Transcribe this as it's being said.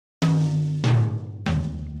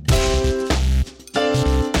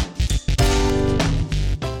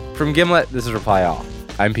From Gimlet, this is Reply All.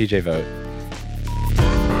 I'm PJ Vogt.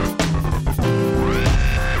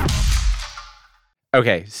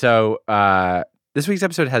 Okay, so this week's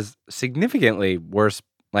episode has significantly worse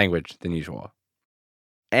language than usual.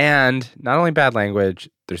 And not only bad language,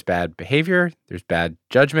 there's bad behavior, there's bad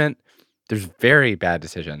judgment, there's very bad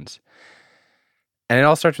decisions. And it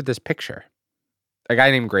all starts with this picture. A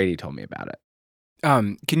guy named Grady told me about it.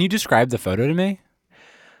 Can you describe the photo to me?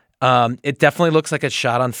 It definitely looks like it's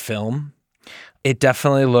shot on film. It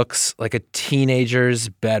definitely looks like a teenager's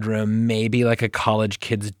bedroom, maybe like a college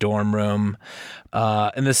kid's dorm room.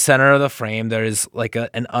 In the center of the frame, there is like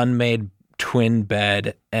an unmade twin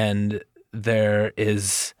bed, and there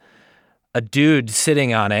is a dude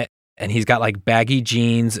sitting on it, and he's got like baggy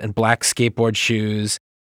jeans and black skateboard shoes.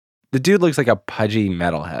 The dude looks like a pudgy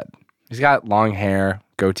metalhead. He's got long hair,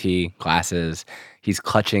 goatee, glasses. He's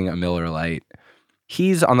clutching a Miller Lite.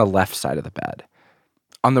 He's on the left side of the bed.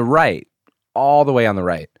 On the right, all the way on the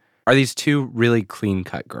right, are these two really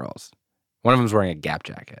clean-cut girls. One of them's wearing a Gap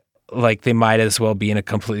jacket. Like they might as well be in a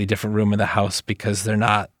completely different room in the house because they're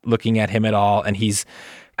not looking at him at all. And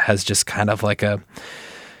has just kind of like a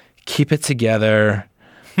keep it together,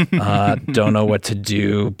 don't know what to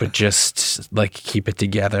do, but just like keep it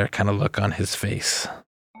together kind of look on his face.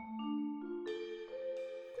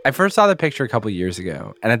 I first saw the picture a couple years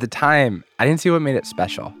ago, and at the time, I didn't see what made it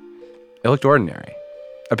special. It looked ordinary.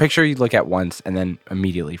 A picture you'd look at once and then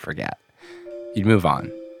immediately forget. You'd move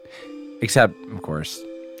on. Except, of course,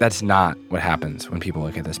 that's not what happens when people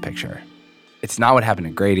look at this picture. It's not what happened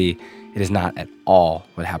to Grady. It is not at all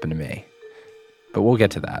what happened to me. But we'll get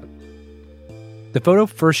to that. The photo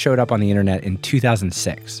first showed up on the internet in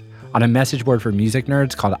 2006 on a message board for music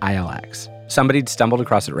nerds called ILX. Somebody'd stumbled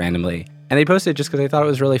across it randomly, and they posted it just because they thought it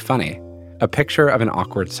was really funny. A picture of an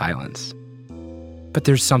awkward silence. But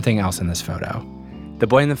there's something else in this photo. The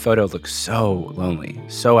boy in the photo looks so lonely,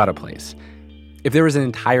 so out of place. If there was an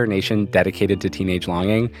entire nation dedicated to teenage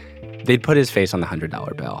longing, they'd put his face on the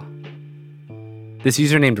 $100 bill. This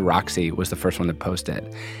user named Roxy was the first one to post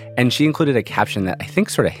it, and she included a caption that I think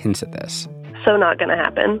sort of hints at this. So not gonna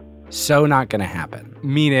happen. So not gonna happen.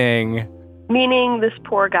 Meaning this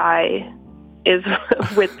poor guy is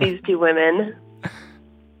with these two women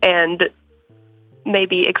and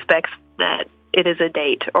maybe expects that it is a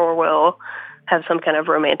date or will have some kind of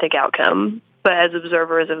romantic outcome. But as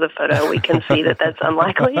observers of the photo, we can see that that's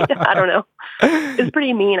unlikely. I don't know. It's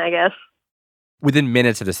pretty mean, I guess. Within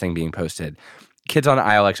minutes of this thing being posted, kids on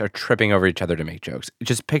ILX are tripping over each other to make jokes.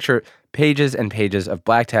 Just picture pages and pages of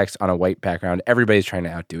black text on a white background. Everybody's trying to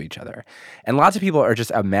outdo each other. And lots of people are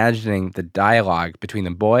just imagining the dialogue between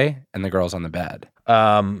the boy and the girls on the bed.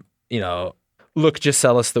 Look, just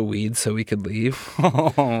sell us the weed so we could leave.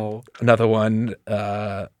 Another one,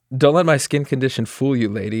 don't let my skin condition fool you,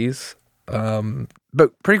 ladies.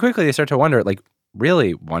 But pretty quickly they start to wonder,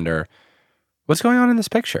 really wonder, what's going on in this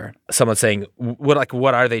picture? Someone's saying, what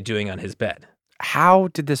are they doing on his bed? How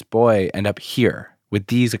did this boy end up here with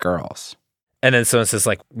these girls? And then someone says,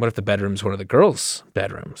 what if the bedroom's one of the girls'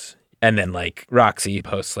 bedrooms? And then, Roxy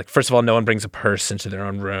posts, first of all, no one brings a purse into their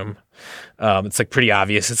own room. It's, pretty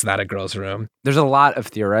obvious it's not a girl's room. There's a lot of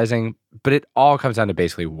theorizing, but it all comes down to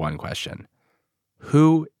basically one question.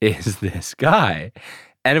 Who is this guy?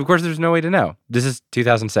 And, of course, there's no way to know. This is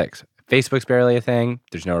 2006. Facebook's barely a thing.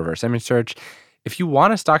 There's no reverse image search. If you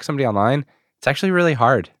want to stalk somebody online, it's actually really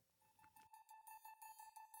hard.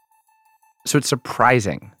 So it's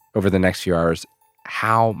surprising over the next few hours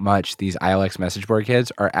how much these ILX message board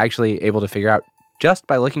kids are actually able to figure out just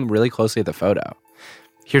by looking really closely at the photo.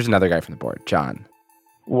 Here's another guy from the board, John.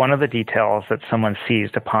 One of the details that someone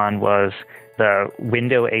seized upon was the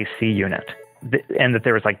window AC unit, and that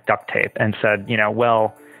there was duct tape, and said,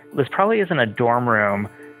 this probably isn't a dorm room,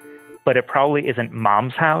 but it probably isn't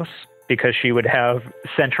mom's house because she would have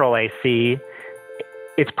central AC.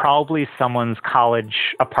 It's probably someone's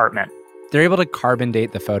college apartment. They're able to carbon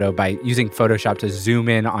date the photo by using Photoshop to zoom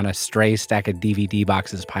in on a stray stack of DVD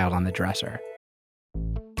boxes piled on the dresser.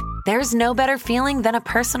 There's no better feeling than a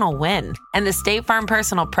personal win, and the State Farm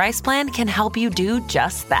Personal Price Plan can help you do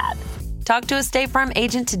just that. Talk to a State Farm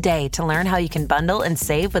agent today to learn how you can bundle and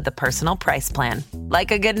save with the Personal Price Plan.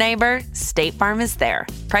 Like a good neighbor, State Farm is there.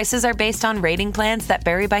 Prices are based on rating plans that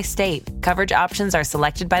vary by state. Coverage options are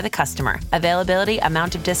selected by the customer. Availability,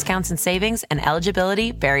 amount of discounts and savings, and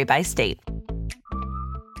eligibility vary by state.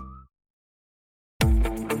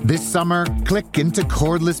 This summer, click into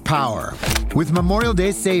cordless power with Memorial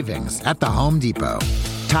Day savings at the Home Depot.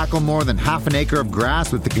 Tackle more than half an acre of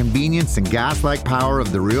grass with the convenience and gas-like power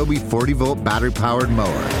of the Ryobi 40-volt battery-powered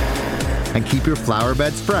mower. And keep your flower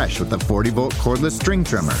beds fresh with the 40-volt cordless string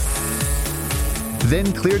trimmer.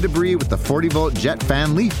 Then clear debris with the 40-volt Jet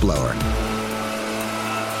Fan leaf blower.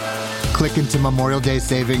 Click into Memorial Day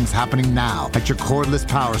savings happening now at your cordless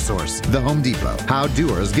power source, the Home Depot. How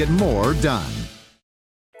doers get more done.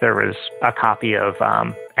 There was a copy of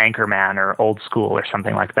Anchorman or Old School or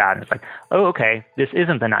something like that. And it's like, oh, okay, this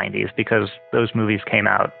isn't the 90s because those movies came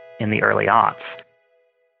out in the early aughts.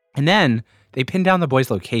 And then they pinned down the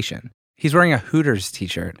boy's location. He's wearing a Hooters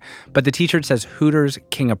t-shirt, but the t-shirt says Hooters,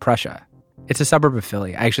 King of Prussia. It's a suburb of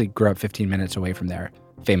Philly. I actually grew up 15 minutes away from there,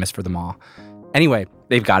 famous for the mall. Anyway,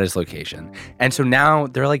 they've got his location. And so now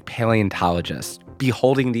they're like paleontologists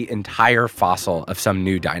beholding the entire fossil of some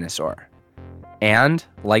new dinosaur. And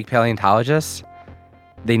like paleontologists,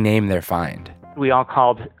 they name their find. We all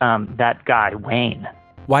called that guy Wayne.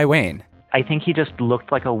 Why Wayne? I think he just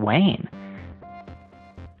looked like a Wayne.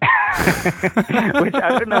 Which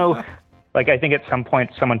I don't know. Like, I think at some point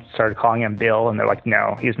someone started calling him Bill, and they're like,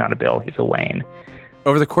 no, he's not a Bill, he's a Wayne.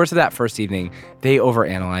 Over the course of that first evening, they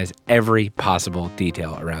overanalyze every possible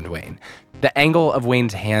detail around Wayne. The angle of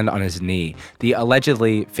Wayne's hand on his knee, the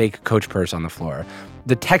allegedly fake Coach purse on the floor,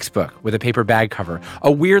 the textbook with a paper bag cover,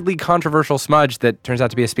 a weirdly controversial smudge that turns out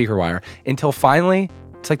to be a speaker wire, until finally,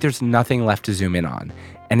 it's like there's nothing left to zoom in on.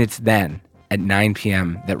 And it's then, at 9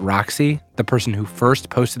 p.m., that Roxy, the person who first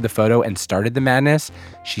posted the photo and started the madness,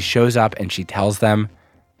 she shows up and she tells them,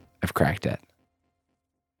 I've cracked it.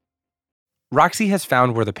 Roxy has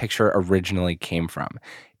found where the picture originally came from.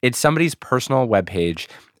 It's somebody's personal webpage,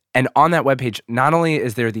 and on that webpage, not only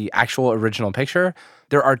is there the actual original picture,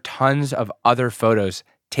 there are tons of other photos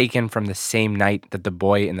taken from the same night that the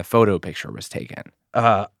boy in the photo picture was taken.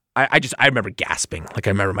 I remember gasping. Like, I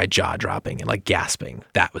remember my jaw dropping and like gasping.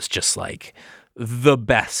 That was just like the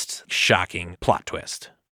best shocking plot twist.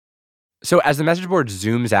 So as the message board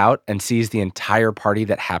zooms out and sees the entire party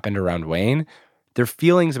that happened around Wayne, their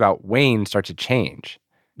feelings about Wayne start to change.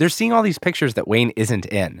 They're seeing all these pictures that Wayne isn't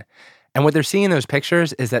in. And what they're seeing in those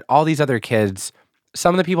pictures is that all these other kids,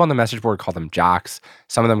 some of the people on the message board call them jocks,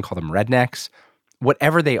 some of them call them rednecks.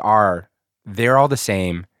 Whatever they are, they're all the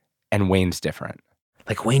same, and Wayne's different.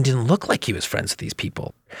 Like, Wayne didn't look like he was friends with these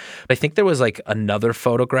people. I think there was like another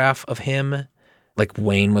photograph of him, like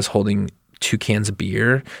Wayne was holding 2 cans of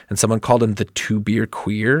beer, and someone called him the 2-beer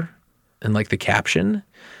queer in like the caption.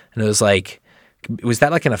 And it was like, was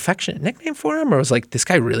that like an affectionate nickname for him? Or was like this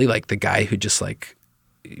guy really like the guy who just like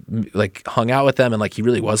hung out with them and like he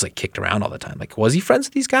really was like kicked around all the time? Like, was he friends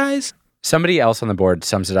with these guys? Somebody else on the board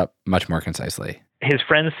sums it up much more concisely. His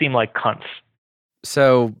friends seem like cunts.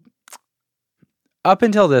 So up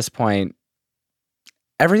until this point,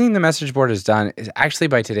 everything the message board has done is actually,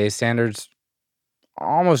 by today's standards,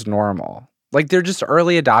 almost normal. Like, they're just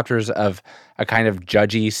early adopters of a kind of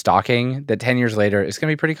judgy stalking that 10 years later is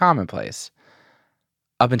going to be pretty commonplace.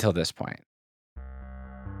 Up until this point.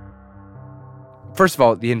 First of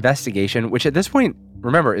all, the investigation, which at this point,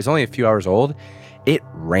 remember, is only a few hours old, it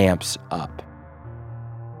ramps up.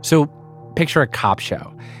 So picture a cop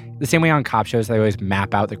show. The same way on cop shows, they always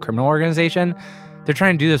map out the criminal organization. They're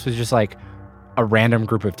trying to do this with just like a random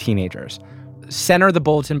group of teenagers. Center of the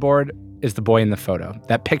bulletin board is the boy in the photo,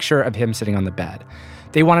 that picture of him sitting on the bed.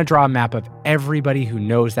 They want to draw a map of everybody who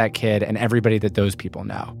knows that kid and everybody that those people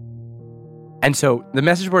know. And so the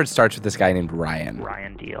message board starts with this guy named Ryan.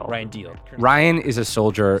 Ryan Deal. Ryan is a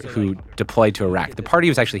soldier who deployed to Iraq. The party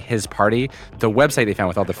was actually his party. The website they found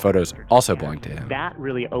with all the photos also belonged to him. That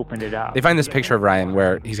really opened it up. They find this picture of Ryan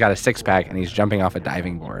where he's got a six-pack and he's jumping off a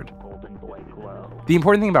diving board. The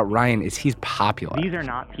important thing about Ryan is he's popular. These are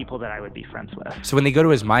not people that I would be friends with. So when they go to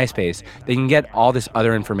his MySpace, they can get all this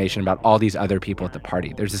other information about all these other people at the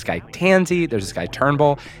party. There's this guy Tansy, there's this guy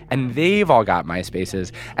Turnbull, and they've all got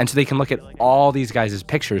MySpaces. And so they can look at all these guys'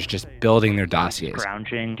 pictures just building their dossiers.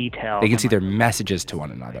 Scrounging details. They can see their messages to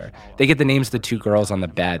one another. They get the names of the 2 girls on the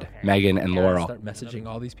bed, Megan and Laurel. Start messaging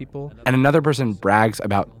all these people. And another person brags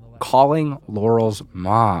about calling Laurel's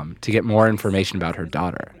mom to get more information about her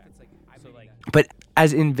daughter. But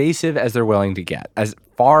as invasive as they're willing to get, as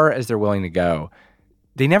far as they're willing to go,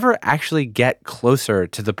 they never actually get closer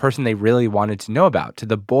to the person they really wanted to know about, to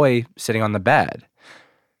the boy sitting on the bed.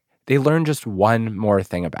 They learn just one more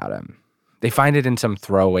thing about him. They find it in some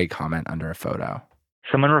throwaway comment under a photo.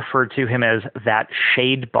 Someone referred to him as that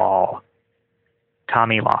shade ball,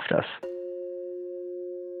 Tommy Loftus.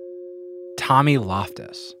 Tommy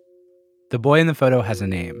Loftus. The boy in the photo has a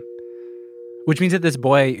name. Which means that this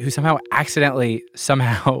boy who somehow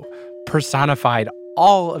personified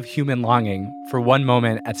all of human longing for one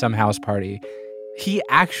moment at some house party, he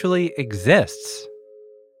actually exists.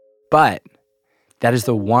 But That is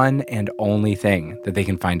the one and only thing that they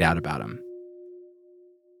can find out about him.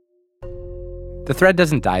 The thread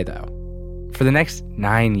doesn't die, though. For the next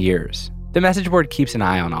 9 years, the message board keeps an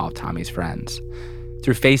eye on all of Tommy's friends.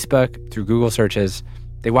 Through Facebook, through Google searches,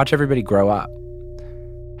 they watch everybody grow up.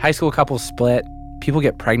 High school couples split, people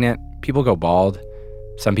get pregnant, people go bald,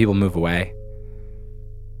 some people move away.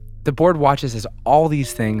 The board watches as all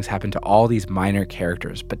these things happen to all these minor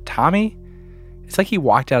characters, but Tommy, it's like he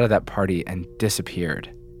walked out of that party and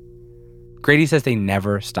disappeared. Grady says they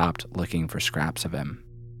never stopped looking for scraps of him.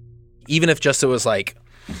 Even if just it was like,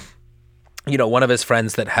 you know, one of his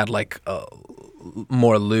friends that had like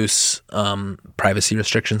more loose privacy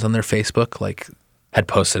restrictions on their Facebook, like had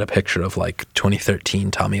posted a picture of like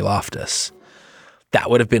 2013 Tommy Loftus. That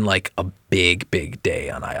would have been like a big, big day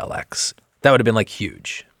on ILX. That would have been like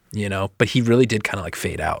huge, you know, but he really did kind of like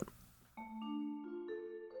fade out.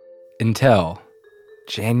 Until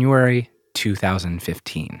January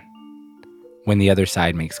 2015, when the other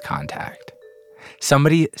side makes contact.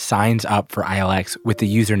 Somebody signs up for ILX with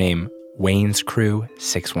the username Wayne's Crew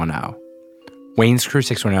 610. Wayne's Crew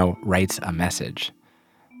 610 writes a message.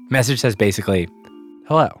 Message says basically,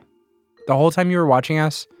 hello. The whole time you were watching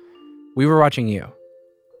us, we were watching you.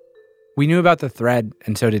 We knew about the thread,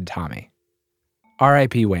 and so did Tommy.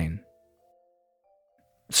 R.I.P. Wayne.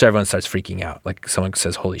 So everyone starts freaking out. Like someone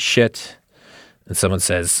says, holy shit. And someone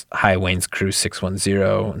says, hi, Wayne's Crew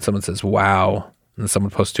 610. And someone says, wow. And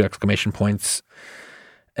someone posts 2 exclamation points.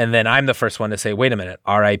 And then I'm the first one to say, wait a minute,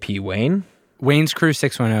 R.I.P. Wayne? Wayne's Crew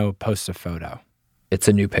 610 posts a photo. It's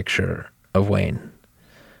a new picture of Wayne.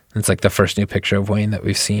 And it's like the first new picture of Wayne that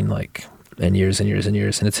we've seen like in years and years and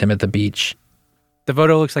years. And it's him at the beach. The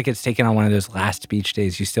photo looks like it's taken on one of those last beach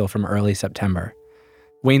days you steal from early September.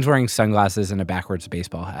 Wayne's wearing sunglasses and a backwards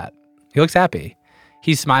baseball hat. He looks happy.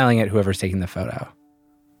 He's smiling at whoever's taking the photo.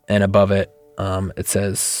 And above it, it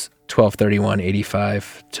says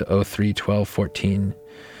 12/31/85 to 03/12/14.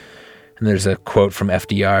 And there's a quote from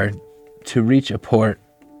FDR: "To reach a port,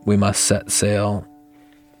 we must set sail.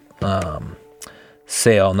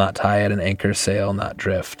 Sail, not tie at an anchor, sail, not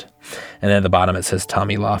drift." And then at the bottom it says,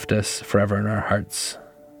 "Tommy Loftus, forever in our hearts.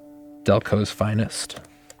 Delco's finest."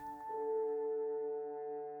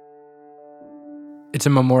 It's a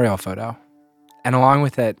memorial photo. And along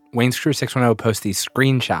with it, Wayne's Crew 610 posts these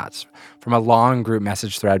screenshots from a long group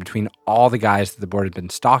message thread between all the guys that the board had been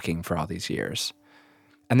stalking for all these years.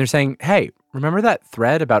 And they're saying, hey, remember that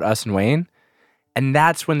thread about us and Wayne? And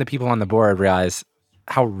that's when the people on the board realize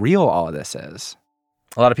how real all of this is.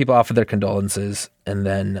 A lot of people offer their condolences, and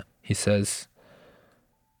then he says,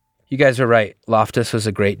 "You guys are right. Loftus was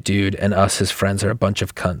a great dude, and us, his friends, are a bunch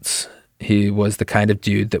of cunts. He was the kind of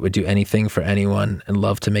dude that would do anything for anyone and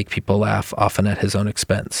loved to make people laugh, often at his own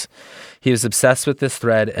expense. He was obsessed with this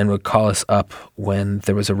thread and would call us up when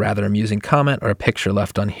there was a rather amusing comment or a picture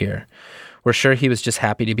left on here. We're sure he was just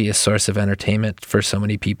happy to be a source of entertainment for so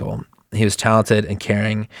many people. He was talented and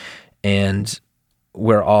caring, and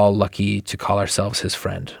we're all lucky to call ourselves his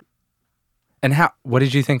friend." And what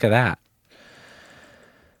did you think of that?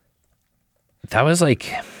 That was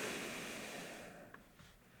like,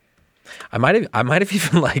 I might have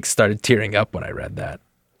even like started tearing up when I read that.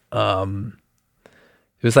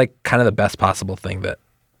 It was like kind of the best possible thing that,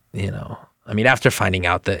 you know, I mean, after finding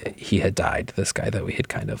out that he had died, this guy that we had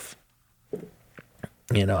kind of,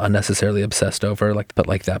 you know, unnecessarily obsessed over, like, but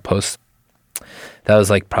like that post, that was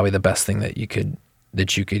like probably the best thing that you could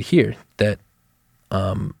hear, that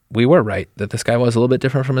we were right, that this guy was a little bit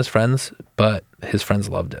different from his friends, but his friends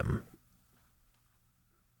loved him.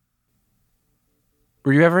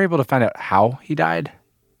 Were you ever able to find out how he died?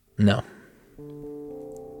 No.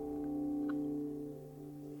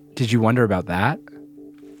 Did you wonder about that?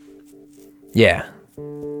 Yeah. I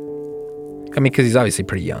mean, because he's obviously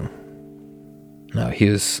pretty young. No, he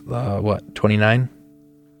was, 29?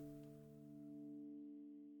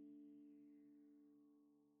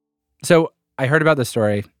 So I heard about the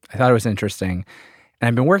story. I thought it was interesting. And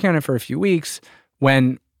I've been working on it for a few weeks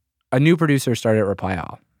when a new producer started at Reply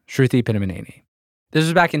All, Shruti Pinnamaneni. This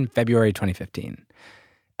was back in February 2015.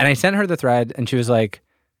 And I sent her the thread, and she was like,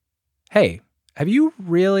 hey, have you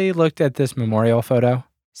really looked at this memorial photo?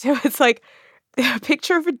 So it's like a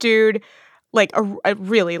picture of a dude, like a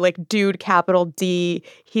really like dude, capital D.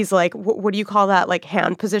 He's like, what do you call that? Like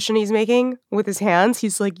hand position he's making with his hands.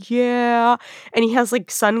 He's like, yeah. And he has like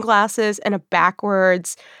sunglasses and a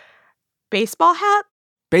backwards baseball hat.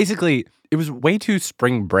 Basically, it was way too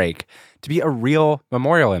spring break to be a real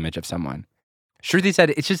memorial image of someone. Shruti said,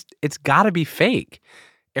 it's got to be fake.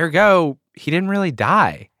 Ergo, he didn't really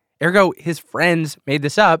die. Ergo, his friends made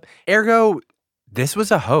this up. Ergo, this was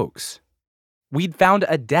a hoax. we'd found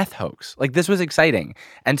a death hoax. Like, this was exciting.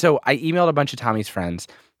 And so I emailed a bunch of Tommy's friends.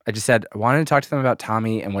 I just said I wanted to talk to them about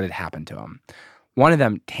Tommy and what had happened to him. One of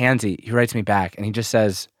them, Tansy, he writes me back and he just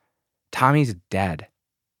says, Tommy's dead.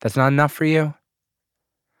 That's not enough for you?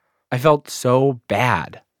 I felt so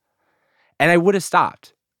bad. And I would have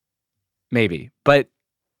stopped. Maybe. But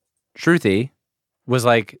Shruti was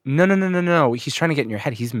like, no. He's trying to get in your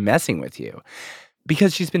head. He's messing with you.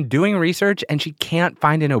 Because she's been doing research and she can't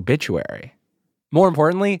find an obituary. More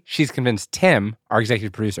importantly, she's convinced Tim, our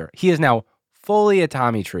executive producer, he is now fully a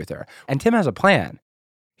Tommy truther. And Tim has a plan.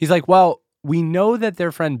 He's like, well, we know that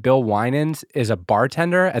their friend Bill Winans is a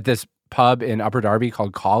bartender at this pub in Upper Darby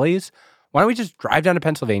called Colley's. Why don't we just drive down to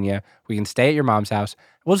Pennsylvania? We can stay at your mom's house.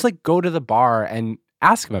 We'll just like go to the bar and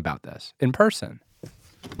ask him about this in person.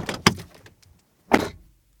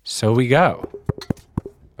 So we go.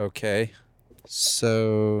 Okay.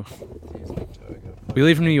 So we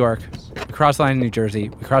leave from New York. We cross the line in New Jersey.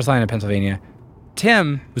 We cross the line in Pennsylvania.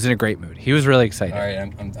 Tim was in a great mood. He was really excited. all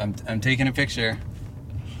right, I'm taking a picture.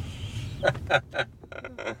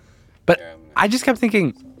 But I just kept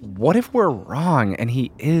thinking, what if we're wrong and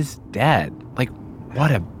he is dead? Like,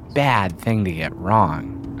 what a bad thing to get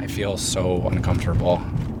wrong. I feel so uncomfortable.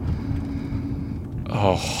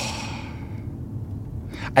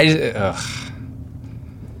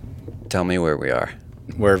 Tell me where we are.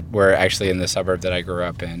 We're actually in the suburb that I grew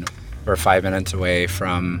up in. We're 5 minutes away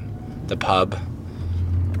from the pub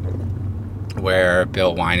where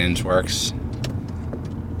Bill Winans works.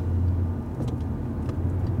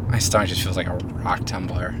 My stomach just feels like a rock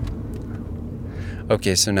tumbler.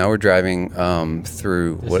 Okay, so now we're driving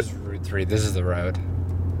through This is Route 3. This is the road.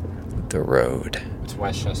 The road. It's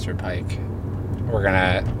Westchester Pike.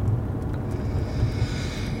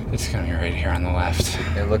 It's gonna be right here on the left.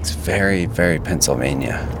 It looks very, very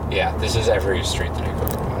Pennsylvania. Yeah, this is every street that I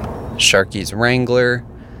go on. Sharky's Wrangler.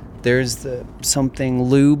 There's the something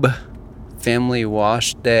lube. Family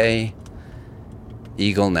Wash Day.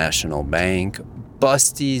 Eagle National Bank.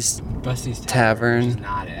 Busty's Tavern. Which is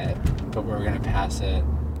not it, but we're gonna pass it.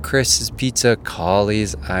 Chris's Pizza.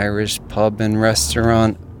 Colley's Irish Pub and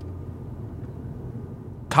Restaurant.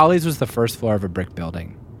 Colley's was the first floor of a brick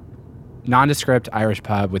building. Nondescript Irish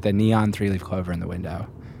pub with a neon 3-leaf clover in the window.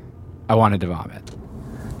 I wanted to vomit.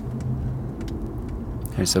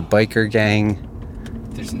 There's a biker gang.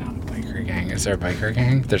 There's not a biker gang. Is there a biker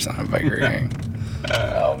gang? There's not a biker gang.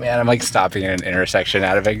 Oh man, I'm like stopping in an intersection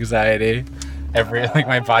out of anxiety.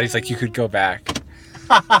 My body's like, you could go back.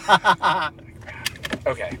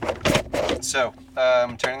 Okay. So,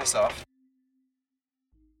 I'm turning this off.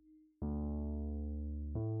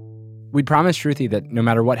 We'd promised Shruti that no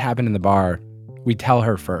matter what happened in the bar, we'd tell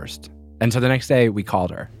her first. And so the next day, we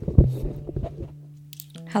called her.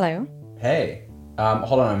 Hello. Hey.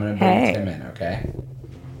 Hold on, I'm going to bring Tim in, okay?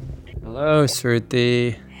 Hello,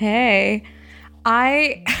 Shruti. Hey.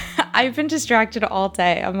 I've been distracted all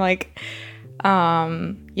day. I'm like,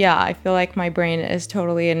 I feel like my brain is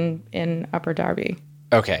totally in Upper Darby.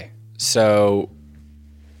 Okay, so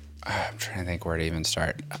I'm trying to think where to even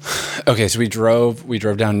start. Okay, so we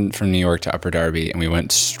drove down from New York to Upper Darby, and we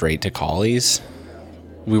went straight to Colley's.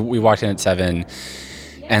 We walked in at 7,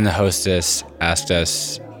 and the hostess asked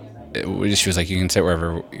us. She was like, "You can sit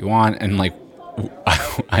wherever you want," and like,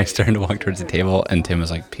 I started to walk towards the table, and Tim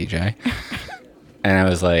was like, "PJ," and I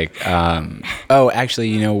was like, "Oh,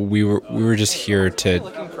 actually, we were just here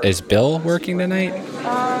to. Is Bill working tonight?"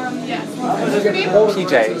 Yes.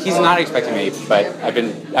 PJ, he's not expecting me, but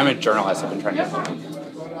I'm a journalist. I've been trying to get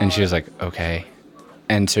him. And she was like, okay.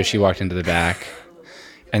 And so she walked into the back,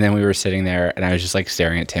 and then we were sitting there, and I was just like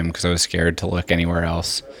staring at Tim because I was scared to look anywhere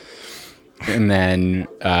else. And then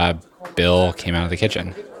Bill came out of the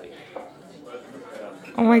kitchen.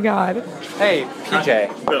 Oh my God. Hey,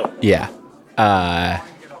 PJ. Bill. Yeah.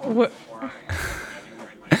 What?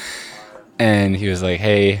 And he was like,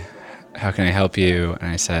 hey, how can I help you? And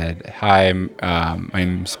I said, hi, my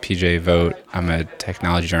name's PJ Vogt. I'm a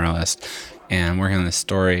technology journalist, and I'm working on this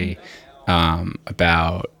story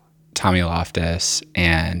about Tommy Loftus,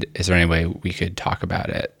 and is there any way we could talk about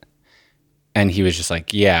it? And he was just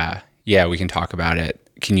like, yeah, we can talk about it.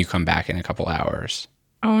 Can you come back in a couple hours?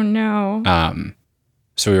 Oh, no.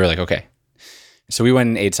 So we were like, okay. So we went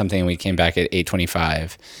and ate something, and we came back at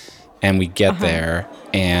 8:25, and we get there,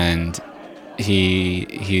 and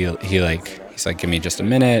he's like, give me just a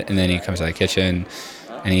minute, and then he comes out of the kitchen,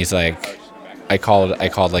 and he's like, I called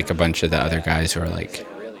like a bunch of the other guys who are like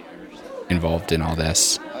involved in all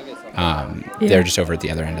this. They're just over at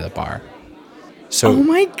the other end of the bar. So Oh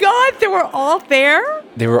my God, they were all there?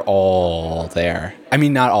 they were all there. I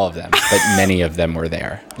mean, not all of them, but many of them were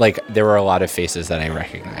there. Like, there were a lot of faces that I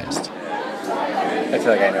recognized. I feel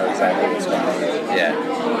like I know exactly what's going on.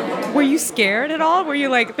 Yeah. Were you scared at all? Were you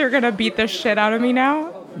like, they're gonna beat the shit out of me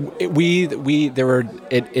now? It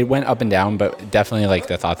went up and down, but definitely like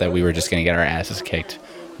the thought that we were just going to get our asses kicked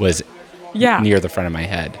was near the front of my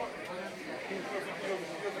head.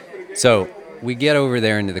 So we get over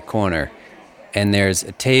there into the corner, and there's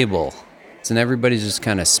a table. So everybody's just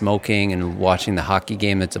kind of smoking and watching the hockey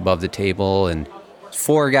game that's above the table. And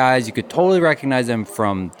 4 guys, you could totally recognize them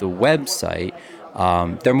from the website.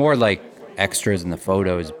 They're more like extras in the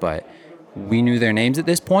photos, but we knew their names at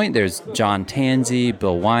this point. There's John Tanzi,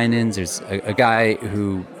 Bill Winans. There's a guy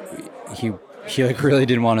who he like really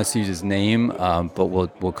didn't want us to use his name, but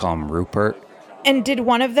we'll call him Rupert. And did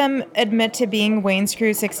one of them admit to being Wayne's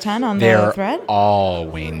Crew 610 on They're the thread? all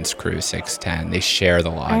Wayne's Crew 610. They share the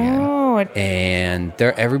login. Oh. And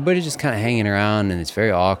everybody's just kind of hanging around, and it's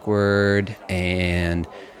very awkward.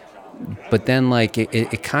 But then like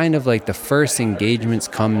it kind of like the first engagements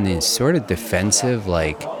come in these sort of defensive,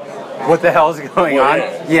 like, What the hell is going on?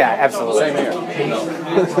 Yeah, absolutely. Same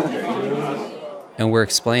here. and we're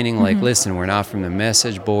explaining like, listen, we're not from the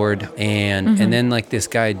message board. And then like this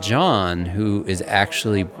guy, John, who is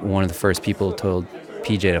actually one of the first people who told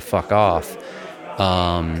PJ to fuck off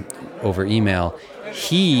over email,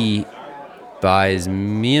 he buys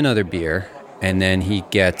me another beer, and then he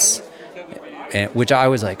gets, which I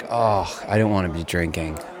was like, oh, I don't want to be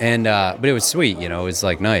drinking. And but it was sweet, you know, it was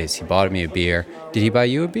like nice. He bought me a beer. Did he buy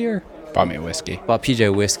you a beer? Bought me a whiskey. Bought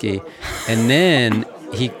PJ whiskey. And then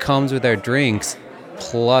he comes with our drinks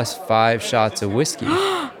plus 5 shots of whiskey.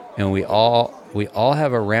 And we all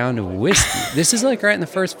have a round of whiskey. This is like right in the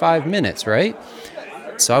first 5 minutes, right?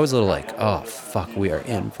 So I was a little like, oh, fuck, we are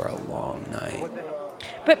in for a long night.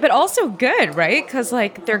 But also good, right? Because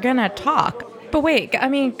like they're gonna talk. But wait, I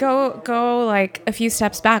mean, go like a few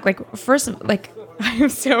steps back. Like first, like I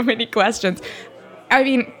have so many questions. I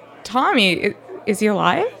mean, Tommy, is he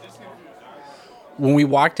alive? When we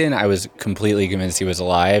walked in, I was completely convinced he was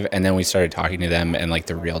alive, and then we started talking to them, and like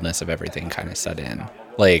the realness of everything kind of set in.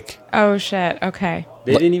 Like, oh shit, okay.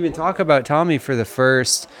 They didn't even talk about Tommy for the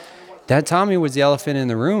first. That Tommy was the elephant in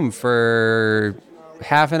the room for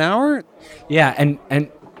half an hour. Yeah, and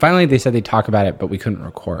finally they said they'd talk about it, but we couldn't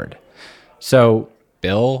record. So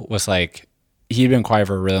Bill was like, he'd been quiet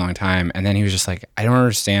for a really long time, and then he was just like, I don't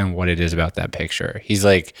understand what it is about that picture. He's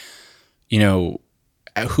like, you know,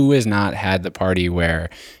 who has not had the party where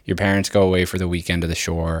your parents go away for the weekend to the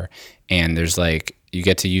shore, and there's like, you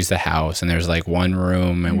get to use the house, and there's like one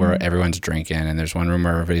room and where everyone's drinking, and there's one room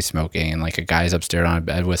where everybody's smoking, and like a guy's upstairs on a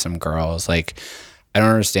bed with some girls. Like, I don't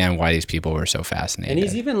understand why these people were so fascinated. And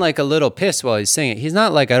he's even like a little pissed while he's saying it. He's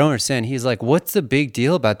not like, I don't understand. He's like, what's the big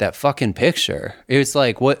deal about that fucking picture? It's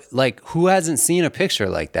like, what, like, who hasn't seen a picture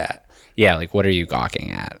like that? Yeah, like, what are you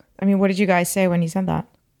gawking at? I mean, what did you guys say when he said that?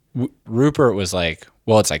 Rupert was like,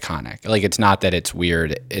 well, it's iconic. Like, it's not that it's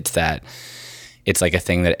weird. It's that it's like a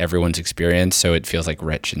thing that everyone's experienced. So it feels like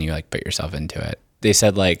rich and you like put yourself into it. They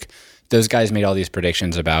said like, those guys made all these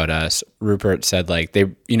predictions about us. Rupert said like, they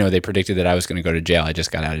predicted that I was going to go to jail. I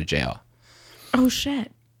just got out of jail. Oh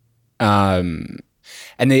shit. And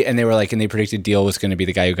they were like, and they predicted Deal was going to be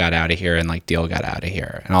the guy who got out of here, and like Deal got out of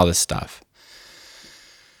here and all this stuff.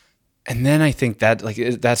 And then I think that like,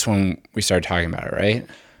 that's when we started talking about it, right?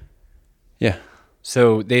 Yeah.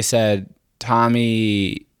 So they said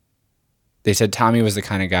Tommy was the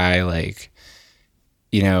kind of guy like,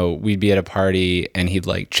 you know, we'd be at a party and he'd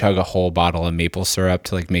like chug a whole bottle of maple syrup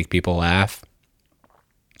to like make people laugh.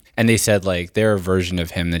 And they said like their version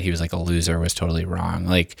of him that he was like a loser was totally wrong.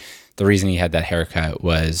 Like the reason he had that haircut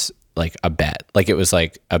was like a bet. Like it was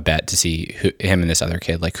like a bet to see him and this other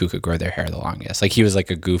kid, like who could grow their hair the longest. Like he was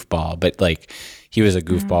like a goofball, but like he was a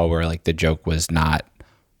goofball where like the joke was not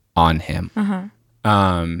on him.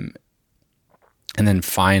 And then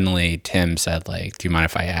finally Tim said like, do you mind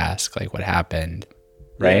if I ask like what happened?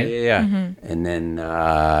 Right? Yeah. And then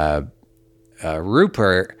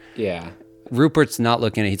Rupert. Yeah. Rupert's not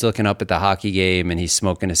looking he's looking up at the hockey game, and he's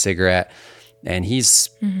smoking a cigarette, and he's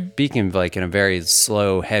speaking like in a very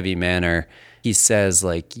slow, heavy manner. He says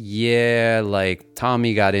like, yeah, like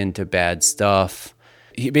Tommy got into bad stuff.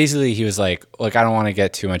 He was like, look, I don't want to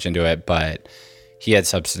get too much into it, but he had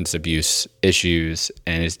substance abuse issues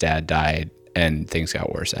and his dad died and things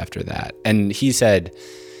got worse after that. And he said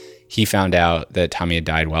he found out that Tommy had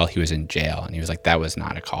died while he was in jail. And he was like, that was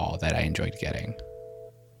not a call that I enjoyed getting.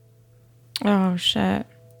 Oh, shit.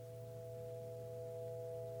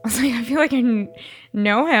 I was like, I feel like I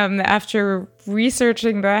know him after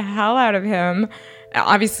researching the hell out of him.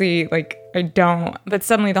 Obviously, like, I don't. But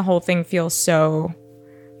suddenly the whole thing feels so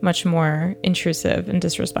much more intrusive and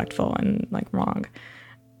disrespectful and, like, wrong.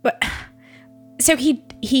 But so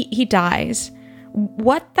he dies.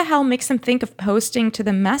 What the hell makes them think of posting to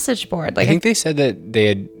the message board? Like, I think they said that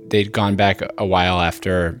they'd gone back a while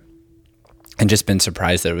after and just been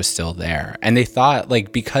surprised that it was still there. And they thought,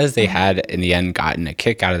 like, because they had in the end gotten a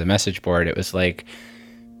kick out of the message board, it was like,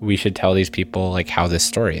 we should tell these people like how this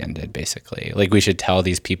story ended, basically. Like, we should tell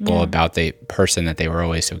these people about the person that they were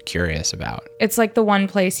always so curious about. It's like the one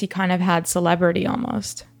place he kind of had celebrity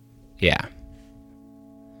almost. Yeah.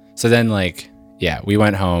 So then, like, yeah, we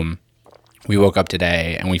went home. We woke up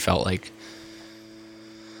today and we felt like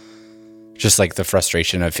just like the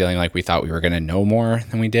frustration of feeling like we thought we were going to know more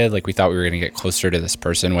than we did. Like, we thought we were going to get closer to this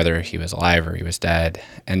person, whether he was alive or he was dead.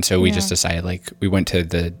 And so we just decided, like, we went to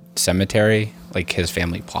the cemetery, like his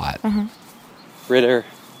family plot. Ritter,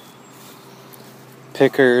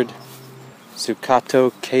 Pickard,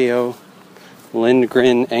 Zuccato, Ko,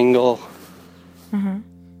 Lindgren, Engel.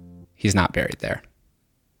 He's not buried there.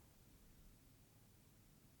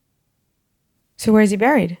 So where's he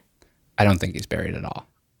buried? I don't think he's buried at all.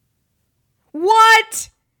 What?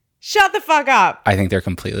 Shut the fuck up. I think they're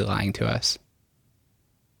completely lying to us.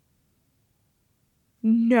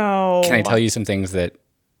 No. Can I tell you some things that,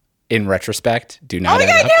 in retrospect, do not Oh my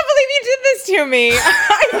God, add I up? can't believe you did this to me.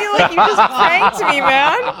 I feel like you just pranked me,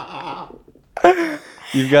 man.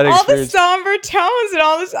 You've got All the somber tones and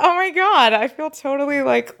all this. Oh my God. I feel totally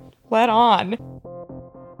like let on.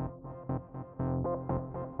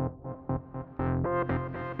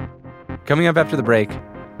 Coming up after the break,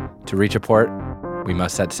 to reach a port, we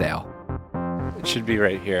must set sail. It should be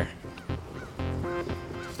right here.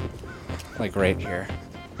 Like right here.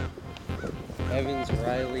 Evans,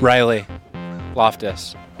 Riley.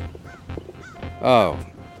 Loftus. Oh,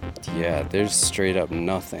 yeah, there's straight up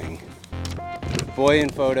nothing. Boy in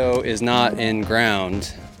photo is not in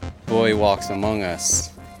ground. Boy walks among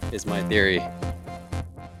us, is my theory.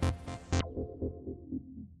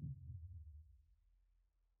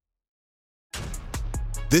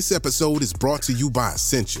 This episode is brought to you by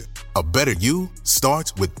Essentia. A better you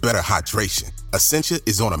starts with better hydration. Essentia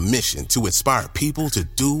is on a mission to inspire people to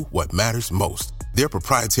do what matters most. Their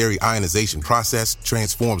proprietary ionization process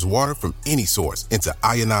transforms water from any source into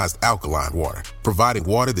ionized alkaline water, providing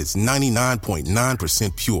water that's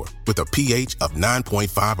 99.9% pure with a pH of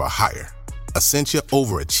 9.5 or higher. Essentia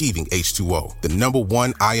overachieving H2O, the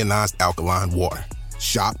 #1 ionized alkaline water.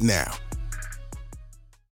 Shop now.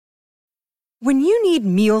 When you need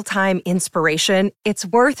mealtime inspiration, it's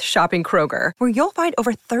worth shopping Kroger, where you'll find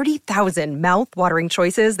over 30,000 mouth-watering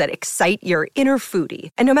choices that excite your inner foodie.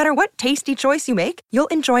 And no matter what tasty choice you make, you'll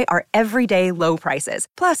enjoy our everyday low prices,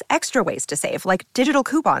 plus extra ways to save, like digital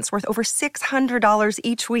coupons worth over $600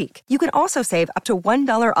 each week. You can also save up to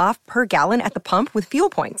 $1 off per gallon at the pump with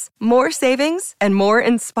fuel points. More savings and more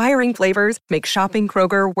inspiring flavors make shopping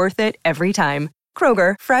Kroger worth it every time.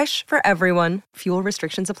 Kroger, fresh for everyone. Fuel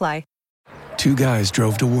restrictions apply. Two guys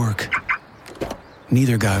drove to work.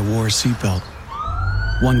 Neither guy wore a seatbelt.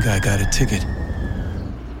 One guy got a ticket.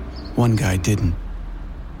 One guy didn't.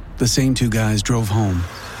 The same two guys drove home.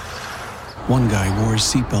 One guy wore a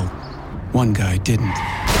seatbelt. One guy didn't.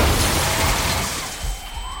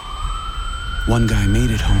 One guy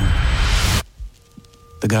made it home.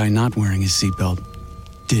 The guy not wearing his seatbelt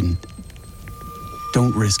didn't.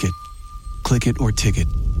 Don't risk it. Click it or ticket.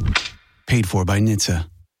 Paid for by NHTSA.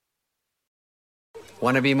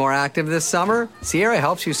 Want to be more active this summer? Sierra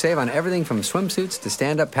helps you save on everything from swimsuits to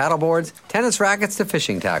stand-up paddleboards, tennis rackets to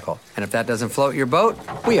fishing tackle. And if that doesn't float your boat,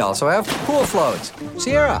 we also have pool floats.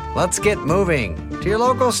 Sierra, let's get moving. To your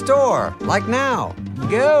local store, like now.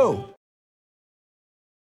 Go!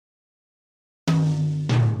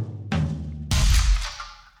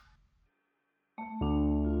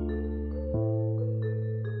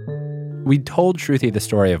 We told Shruti the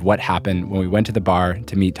story of what happened when we went to the bar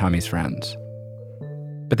to meet Tommy's friends.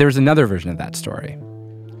 But there was another version of that story.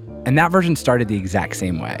 And that version started the exact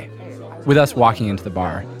same way, with us walking into the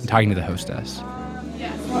bar and talking to the hostess.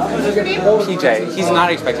 PJ, he's not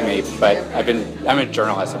expecting me, but I'm a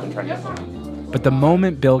journalist, I've been trying to... But the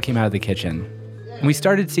moment Bill came out of the kitchen, and we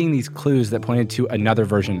started seeing these clues that pointed to another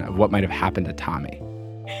version of what might have happened to Tommy.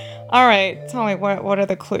 All right, tell me, what are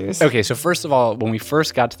the clues? Okay, so first of all, when we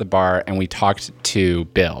first got to the bar and we talked to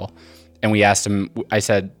Bill, and we asked him, I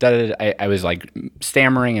said, I was like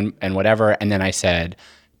stammering and whatever. And then I said,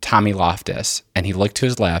 Tommy Loftus. And he looked to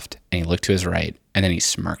his left and he looked to his right. And then he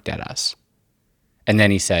smirked at us. And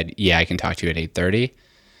then he said, yeah, I can talk to you at 8:30.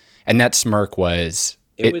 And that smirk was...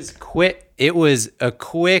 It was quick. It was a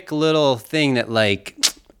quick little thing that, like,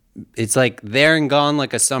 it's like there and gone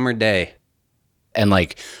like a summer day. And,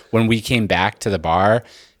 like, when we came back to the bar,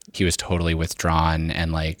 he was totally withdrawn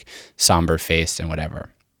and, like, somber-faced and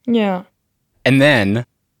whatever. Yeah. And then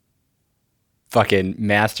fucking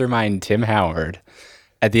mastermind Tim Howard,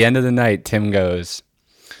 at the end of the night, Tim goes...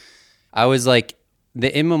 I was like,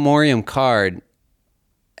 the in memoriam card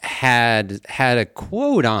had a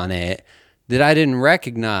quote on it that I didn't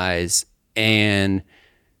recognize, and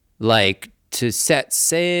like, to set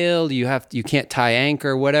sail, you can't tie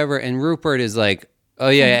anchor, whatever. And Rupert is like, oh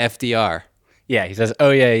yeah, FDR. Yeah, he says,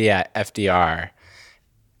 oh yeah, FDR.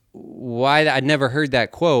 Why? I'd never heard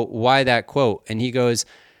that quote. Why that quote? And he goes,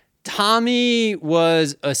 Tommy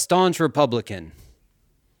was a staunch Republican.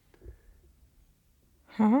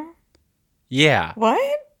 Huh? Yeah.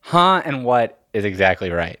 What? Huh and what is exactly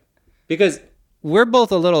right. Because we're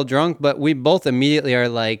both a little drunk, but we both immediately are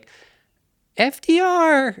like,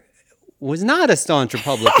 FDR was not a staunch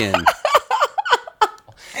Republican.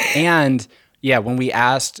 And yeah, when we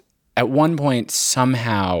asked, at one point,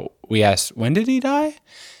 somehow we asked, when did he die?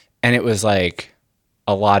 And it was like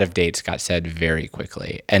a lot of dates got said very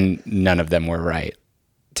quickly, and none of them were right.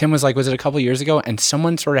 Tim was like, was it a couple years ago? And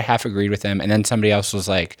someone sort of half agreed with him. And then somebody else was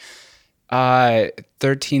like,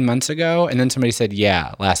 13 months ago. And then somebody said,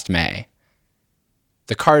 yeah, last May.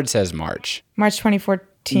 The card says March. March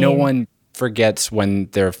 2014. No one forgets when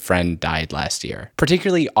their friend died last year,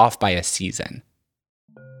 particularly off by a season.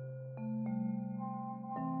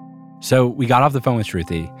 So we got off the phone with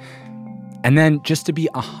Shruti. And then, just to be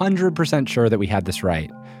 100% sure that we had this right,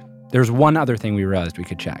 there's one other thing we realized we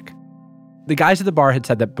could check. The guys at the bar had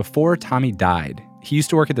said that before Tommy died, he used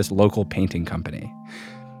to work at this local painting company.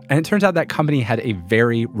 And it turns out that company had a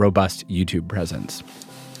very robust YouTube presence.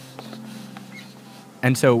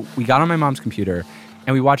 And so we got on my mom's computer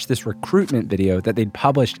and we watched this recruitment video that they'd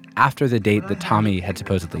published after the date that Tommy had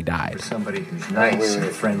supposedly died. Somebody who's nice and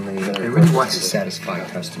friendly. They really want to satisfy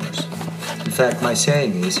customers. In fact, my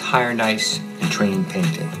saying is hire nice and train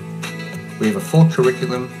painting. We have a full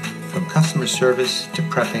curriculum from customer service to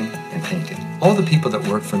prepping and painting. All the people that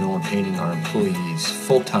work for Nolan Painting are employees,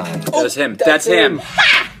 full-time. That's him. That's him.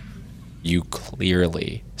 You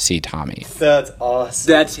clearly see Tommy. That's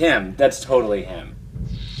awesome. That's him. That's totally him.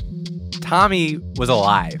 Tommy was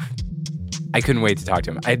alive. I couldn't wait to talk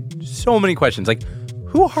to him. I had so many questions. Like,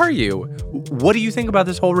 who are you? What do you think about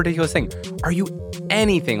this whole ridiculous thing? Are you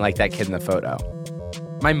anything like that kid in the photo?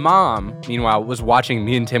 My mom, meanwhile, was watching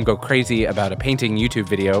me and Tim go crazy about a painting YouTube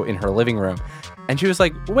video in her living room. And she was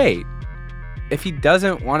like, wait, if he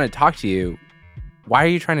doesn't want to talk to you, why are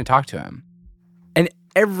you trying to talk to him? And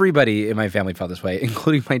everybody in my family felt this way,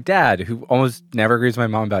 including my dad, who almost never agrees with my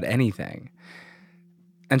mom about anything.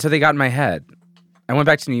 And so they got in my head. I went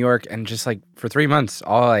back to New York and just like for 3 months,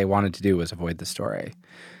 all I wanted to do was avoid the story.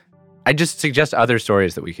 I just suggest other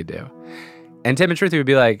stories that we could do. And Tim and Shruti would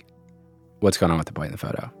be like, what's going on with the boy in the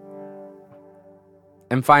photo?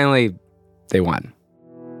 And finally, they won.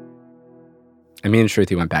 And me and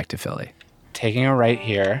Shruti went back to Philly. Taking a right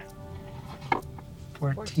here.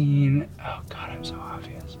 14. Oh, God, I'm so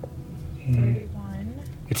obvious. 31.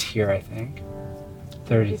 It's here, I think.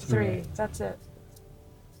 33. That's it.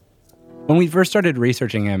 When we first started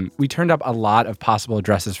researching him, we turned up a lot of possible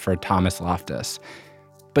addresses for Thomas Loftus.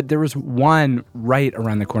 But there was one right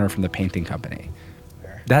around the corner from the painting company.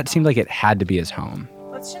 That seemed like it had to be his home.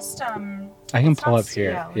 Let's just, I can pull up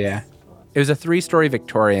here. Yeah. It was a 3-story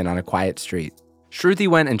Victorian on a quiet street. Shruti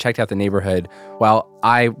went and checked out the neighborhood while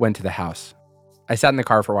I went to the house. I sat in the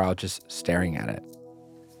car for a while just staring at it.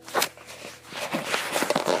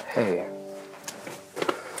 Hey.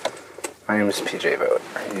 My name is PJ Vogt.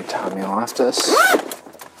 Are you Tommy Loftus?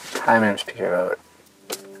 Hi, my name is PJ Vogt.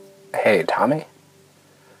 Hey, Tommy?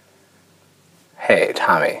 Hey,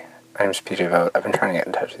 Tommy. My name is PJ Vogt. I've been trying to get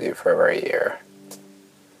in touch with you for over a year.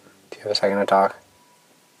 Do you have a second to talk?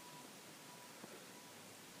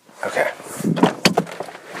 Okay.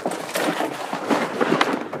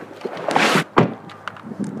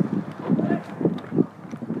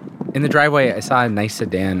 In the driveway, I saw a nice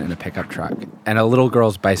sedan and a pickup truck, and a little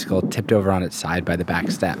girl's bicycle tipped over on its side by the back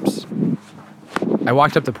steps. I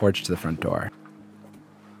walked up the porch to the front door.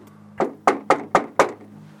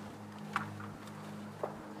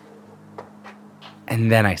 And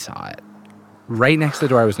then I saw it. Right next to the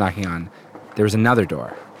door I was knocking on, there was another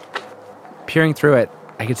door. Peering through it,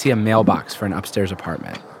 I could see a mailbox for an upstairs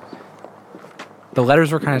apartment. The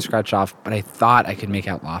letters were kind of scratched off, but I thought I could make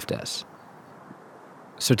out Loftus.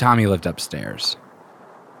 So Tommy lived upstairs.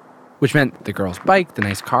 Which meant the girl's bike, the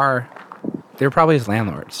nice car, they were probably his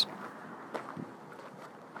landlords.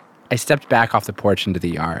 I stepped back off the porch into the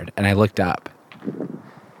yard, and I looked up.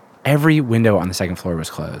 Every window on the second floor was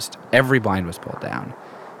closed. Every blind was pulled down.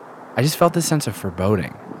 I just felt this sense of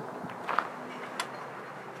foreboding.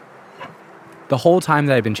 The whole time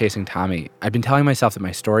that I've been chasing Tommy, I've been telling myself that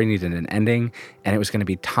my story needed an ending, and it was going to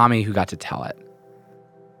be Tommy who got to tell it.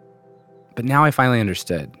 But now I finally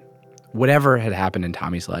understood. Whatever had happened in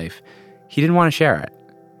Tommy's life, he didn't want to share it.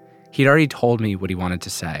 He'd already told me what he wanted to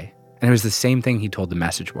say, and it was the same thing he told the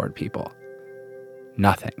message board people.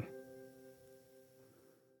 Nothing.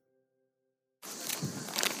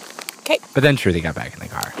 Okay. But then Shruti got back in the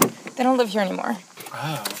car. They don't live here anymore.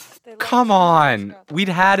 Oh. Come on. We'd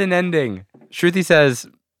had an ending. Shruti says,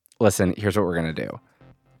 listen, here's what we're going to do.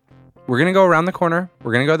 We're going to go around the corner.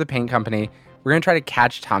 We're going to go to the paint company. We're going to try to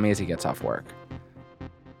catch Tommy as he gets off work.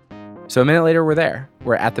 So a minute later, we're there.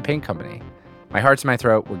 We're at the paint company. My heart's in my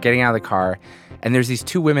throat. We're getting out of the car. And there's these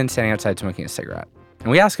two women standing outside smoking a cigarette. And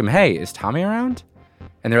we ask them, hey, is Tommy around?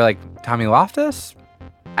 And they're like, Tommy Loftus?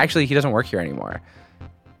 Actually, he doesn't work here anymore.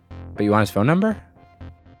 But you want his phone number?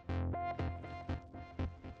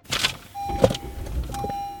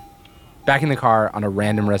 Back in the car on a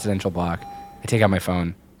random residential block, I take out my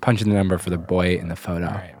phone, punch in the number for the boy in the photo.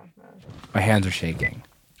 All right. My hands are shaking.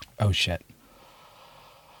 Oh, shit.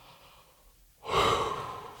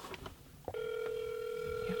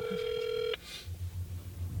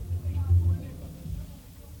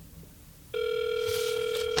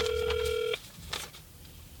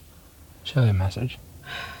 Show a message.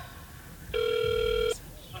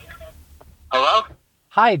 Hello?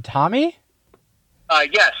 Hi, Tommy?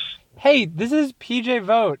 Yes. Hey, this is PJ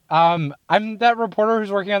Vogt. I'm that reporter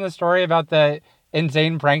who's working on the story about the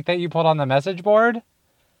insane prank that you pulled on the message board.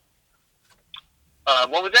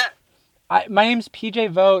 What was that? My name's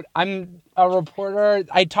PJ Vogt. I'm a reporter.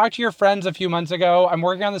 I talked to your friends a few months ago. I'm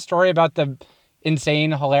working on the story about the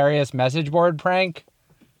insane, hilarious message board prank.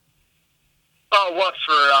 Oh, what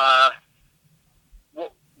for,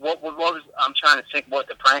 what was, I'm trying to think what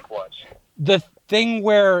the prank was. The thing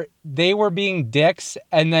where they were being dicks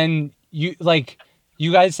and then you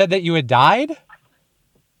guys said that you had died?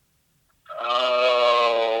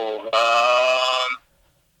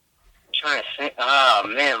 Trying to think. Oh,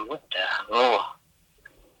 man, what the,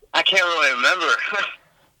 I can't really remember.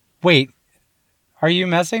 Wait, are you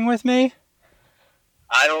messing with me?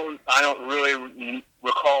 I don't really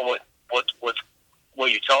recall what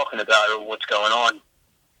you're talking about or what's going on.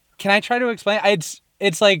 Can I try to explain?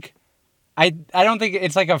 It's like, I don't think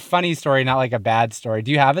it's like a funny story, not like a bad story.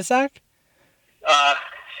 Do you have a sec? I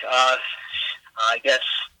guess.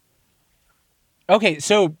 Okay,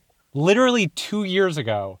 so literally 2 years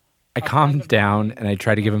ago, I calmed down and I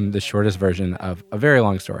tried to give him the shortest version of a very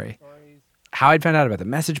long story. How I'd found out about the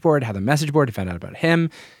message board, how the message board had found out about him.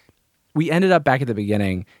 We ended up back at the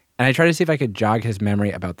beginning, and I tried to see if I could jog his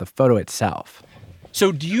memory about the photo itself.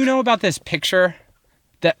 So do you know about this picture?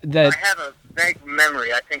 I have a vague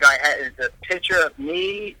memory. I think I had a picture of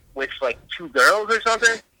me with like two girls or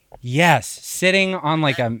something. Yes, sitting on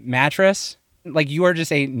like a mattress. Like you are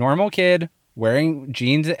just a normal kid wearing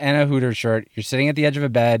jeans and a Hooters shirt. You're sitting at the edge of a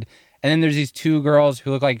bed. And then there's these two girls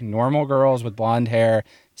who look like normal girls with blonde hair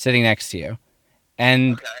sitting next to you.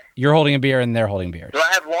 And you're holding a beer and they're holding beers. Do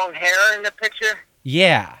I have long hair in the picture?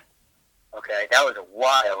 Yeah. Okay, that was a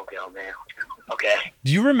while ago, man. Okay.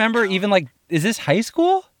 Do you remember even like, is this high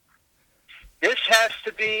school? This has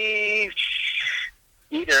to be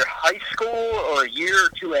either high school or a year or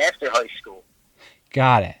two after high school.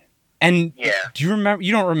 Got it. And yeah. Do you remember,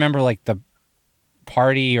 you don't remember like the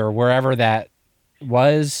party or wherever that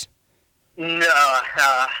was? No,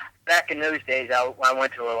 back in those days, I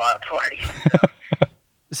went to a lot of parties.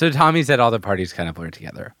 So Tommy said all the parties kind of blurred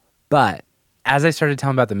together. But as I started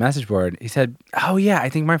telling about the message board, he said, oh yeah, I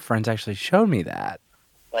think my friends actually showed me that.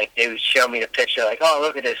 Like they would show me the picture, like, oh,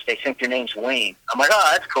 look at this, they think your name's Wayne. I'm like, oh,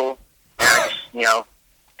 that's cool. And I just,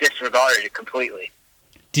 disregarded it completely.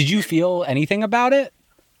 Did you feel anything about it?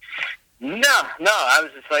 No, I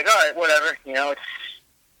was just like, all right, whatever,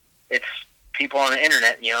 it's people on the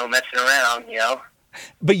internet, messing around,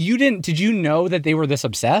 But did you know that they were this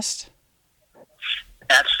obsessed?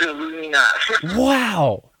 Absolutely not.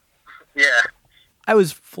 Wow. Yeah. I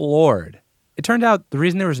was floored. It turned out the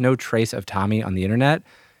reason there was no trace of Tommy on the internet,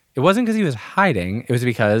 it wasn't because he was hiding. It was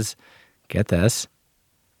because, get this,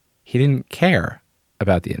 he didn't care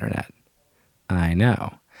about the internet. I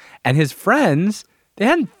know. And his friends, they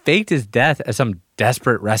hadn't faked his death as some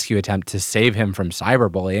desperate rescue attempt to save him from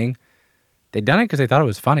cyberbullying. They'd done it because they thought it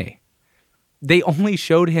was funny. They only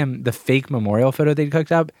showed him the fake memorial photo they'd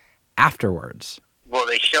cooked up afterwards. Well,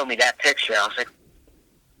 they showed me that picture. I was like,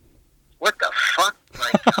 what the fuck?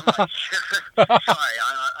 Like, I'm like, sorry,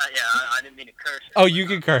 I didn't mean to curse. Oh, you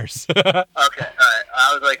can curse. Okay, all right.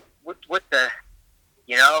 I was like, what the,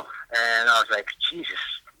 you know? And I was like, Jesus,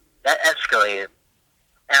 that escalated.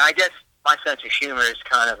 And I guess my sense of humor is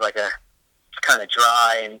kind of like it's kind of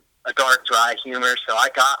dry and a dark, dry humor. So I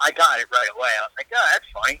got it right away. I was like, oh, that's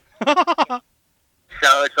funny.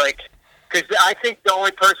 So it's like, because I think the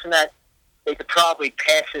only person that they could probably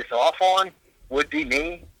pass this off on would be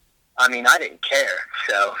me. I mean, I didn't care.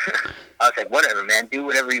 So I was like, whatever, man, do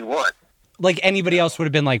whatever you want. Like anybody else would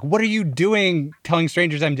have been like, what are you doing telling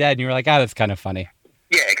strangers I'm dead? And you were like, that's kind of funny.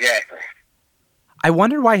 Yeah, exactly. I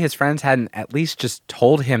wonder why his friends hadn't at least just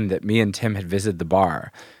told him that me and Tim had visited the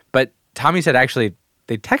bar. But Tommy said actually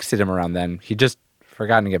they texted him around then. He'd just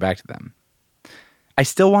forgotten to get back to them. I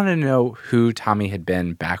still wanted to know who Tommy had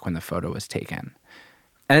been back when the photo was taken.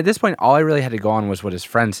 And at this point, all I really had to go on was what his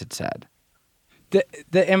friends had said.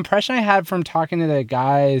 The impression I had from talking to the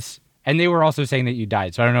guys, and they were also saying that you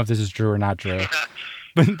died, so I don't know if this is true or not true.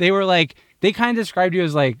 But they were like, they kind of described you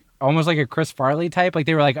as like, almost like a Chris Farley type. Like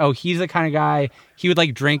they were like, oh, he's the kind of guy, he would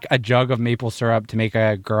like drink a jug of maple syrup to make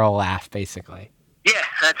a girl laugh, basically. Yeah,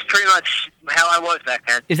 that's pretty much how I was back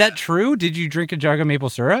then. Is that true? Did you drink a jug of maple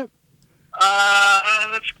syrup?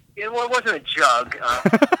 It wasn't a jug.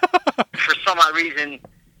 For some odd reason,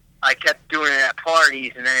 I kept doing it at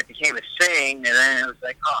parties, and then it became a thing, and then it was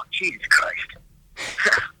like, oh, Jesus Christ.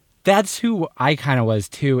 That's who I kind of was,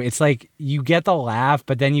 too. It's like you get the laugh,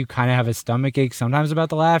 but then you kind of have a stomach ache sometimes about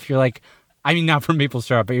the laugh. You're like, I mean, not from maple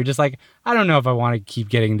syrup, but you're just like, I don't know if I want to keep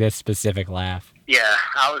getting this specific laugh. Yeah,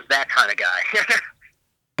 I was that kind of guy.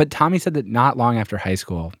 But Tommy said that not long after high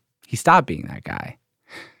school, he stopped being that guy.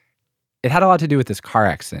 It had a lot to do with this car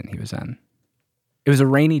accident he was in. It was a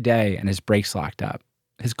rainy day, and his brakes locked up.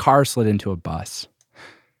 His car slid into a bus.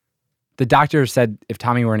 The doctor said if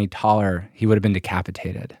Tommy were any taller, he would have been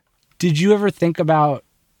decapitated. Did you ever think about,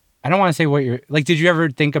 I don't want to say what you're, like, did you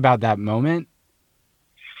ever think about that moment?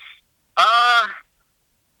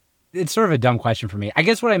 It's sort of a dumb question for me. I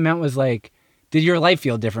guess what I meant was, like, did your life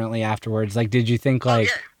feel differently afterwards? Like, did you think, like,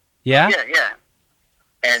 yeah? Yeah.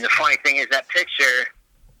 And the funny thing is that picture,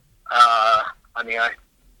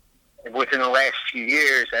 within the last few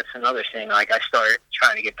years, that's another thing. Like, I started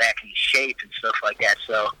trying to get back into shape and stuff like that,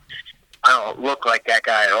 so I don't look like that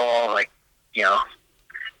guy at all. Like, you know,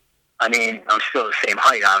 I mean, I'm still the same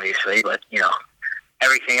height, obviously, but, you know,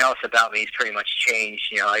 everything else about me has pretty much changed.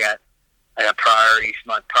 You know, I got priorities.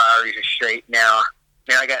 My priorities are straight now. I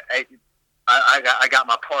mean, I got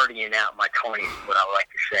my partying out in my 20s, is what I would like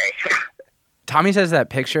to say. Tommy says that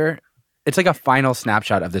picture, it's like a final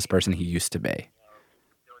snapshot of this person he used to be.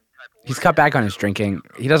 He's cut back on his drinking.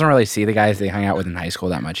 He doesn't really see the guys they hung out with in high school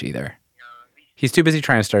that much either. He's too busy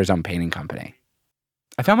trying to start his own painting company.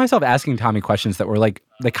 I found myself asking Tommy questions that were like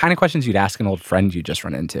the kind of questions you'd ask an old friend you just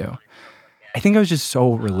run into. I think I was just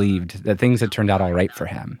so relieved that things had turned out all right for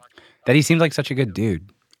him, that he seemed like such a good dude.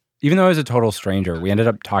 Even though I was a total stranger, we ended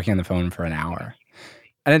up talking on the phone for an hour.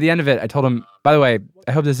 And at the end of it, I told him, by the way,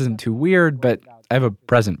 I hope this isn't too weird, but I have a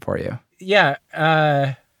present for you. Yeah,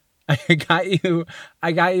 I got you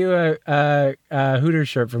a Hooters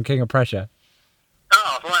shirt from King of Prussia.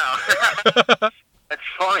 Oh, wow. That's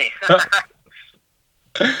funny.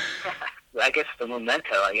 I guess the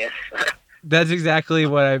memento, I guess. That's exactly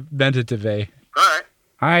what I meant it to be. All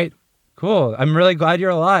right. Cool. I'm really glad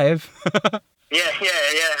you're alive. Yeah,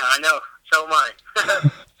 I know. So am I.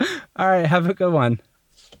 All right, have a good one.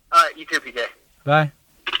 All right, you too, PJ. Bye.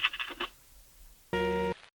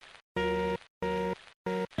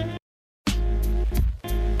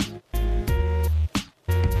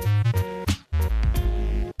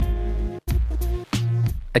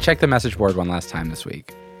 I checked the message board one last time this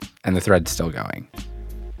week, and the thread's still going.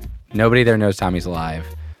 Nobody there knows Tommy's alive.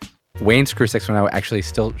 Wayne Screw 610 actually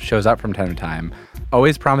still shows up from time to time,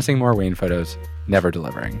 always promising more Wayne photos, never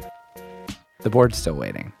delivering. The board's still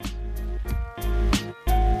waiting.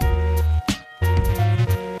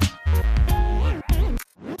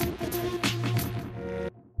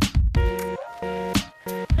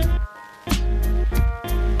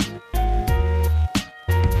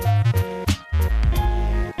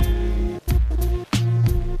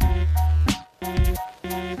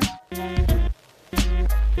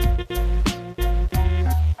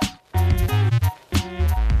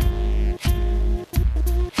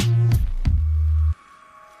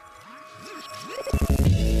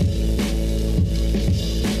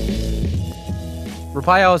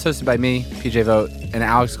 Reply All is hosted by me, PJ Vogt, and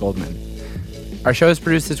Alex Goldman. Our show is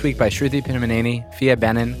produced this week by Shruti Pinamaneni, Fia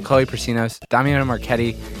Benin, Chloe Prasinos, Damiano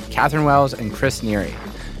Marchetti, Catherine Wells, and Chris Neary.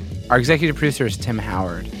 Our executive producer is Tim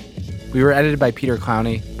Howard. We were edited by Peter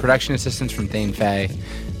Clowney, production assistance from Thane Fay.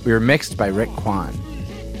 We were mixed by Rick Kwan.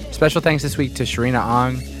 Special thanks this week to Sharina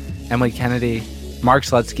Ong, Emily Kennedy, Mark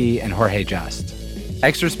Slutsky, and Jorge Just.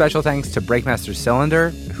 Extra special thanks to Breakmaster Cylinder,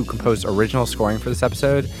 who composed original scoring for this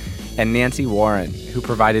episode, and Nancy Warren, who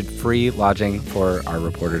provided free lodging for our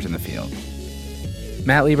reporters in the field.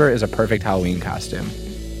 Matt Lieber is a perfect Halloween costume.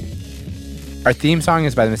 Our theme song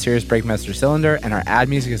is by the mysterious Breakmaster Cylinder, and our ad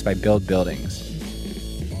music is by Build Buildings.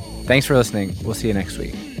 Thanks for listening. We'll see you next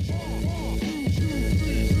week.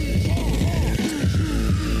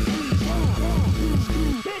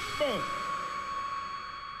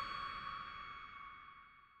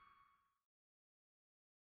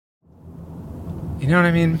 You know what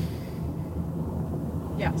I mean?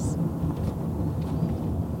 Yes.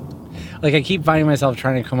 Like, I keep finding myself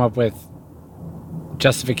trying to come up with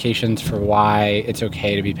justifications for why it's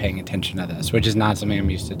okay to be paying attention to this, which is not something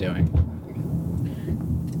I'm used to doing.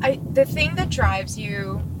 The thing that drives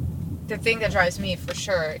me for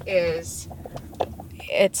sure is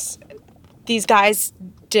these guys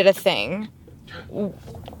did a thing.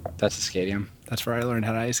 That's the stadium. That's where I learned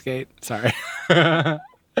how to ice skate. Sorry. I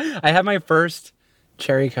had my first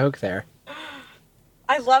cherry Coke there.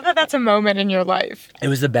 I love that that's a moment in your life. It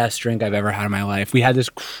was the best drink I've ever had in my life. We had this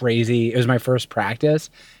it was my first practice,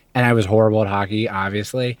 and I was horrible at hockey,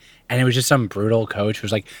 obviously. And it was just some brutal coach who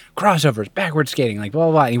was like, crossovers, backward skating, like blah,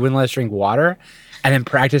 blah, blah. And he wouldn't let us drink water. And then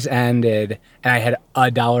practice ended, and I had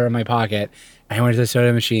 $1 in my pocket. And I went to the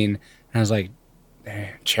soda machine, and I was like,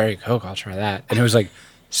 hey, cherry Coke, I'll try that. And it was like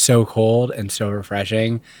so cold and so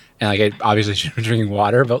refreshing. And like, I obviously should have been drinking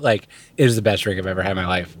water, but like, it was the best drink I've ever had in my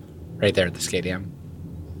life. Right there at the stadium.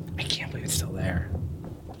 I can't believe it's still there.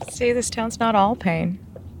 See, this town's not all pain.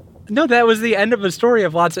 No, that was the end of a story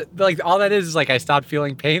of lots of, like, all that is like I stopped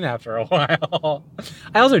feeling pain after a while.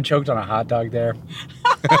 I also choked on a hot dog there.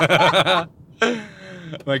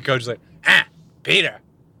 My coach was like, Peter,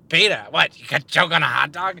 what? You got choked on a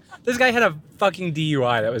hot dog? This guy had a fucking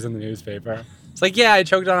DUI that was in the newspaper. It's like, yeah, I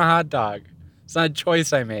choked on a hot dog. It's not a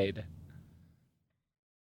choice I made.